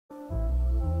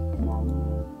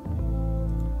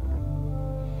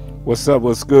What's up?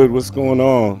 What's good? What's going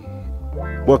on?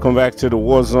 Welcome back to the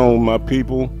War Zone, my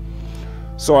people.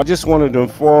 So I just wanted to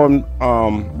inform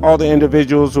all the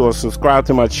individuals who are subscribed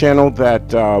to my channel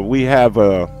that we have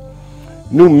a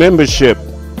new membership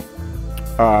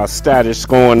status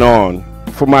going on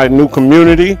for my new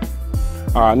community.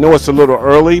 I know it's a little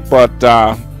early, but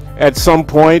at some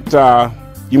point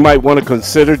you might want to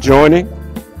consider joining.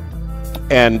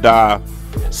 And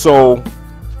so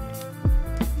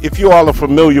if you all are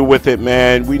familiar with it,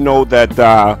 man, we know that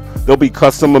there'll be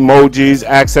custom emojis,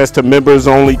 access to members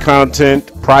only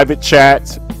content, private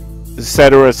chats,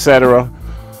 etc., etc.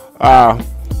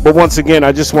 But once again,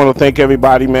 I just want to thank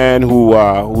everybody, man,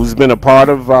 who's been a part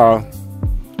of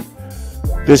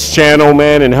this channel,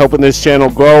 man, and helping this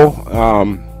channel grow.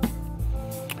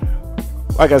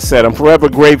 Like I said, I'm forever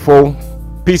grateful.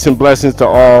 Peace and blessings to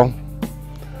all.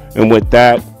 And with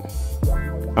that,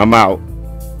 I'm out.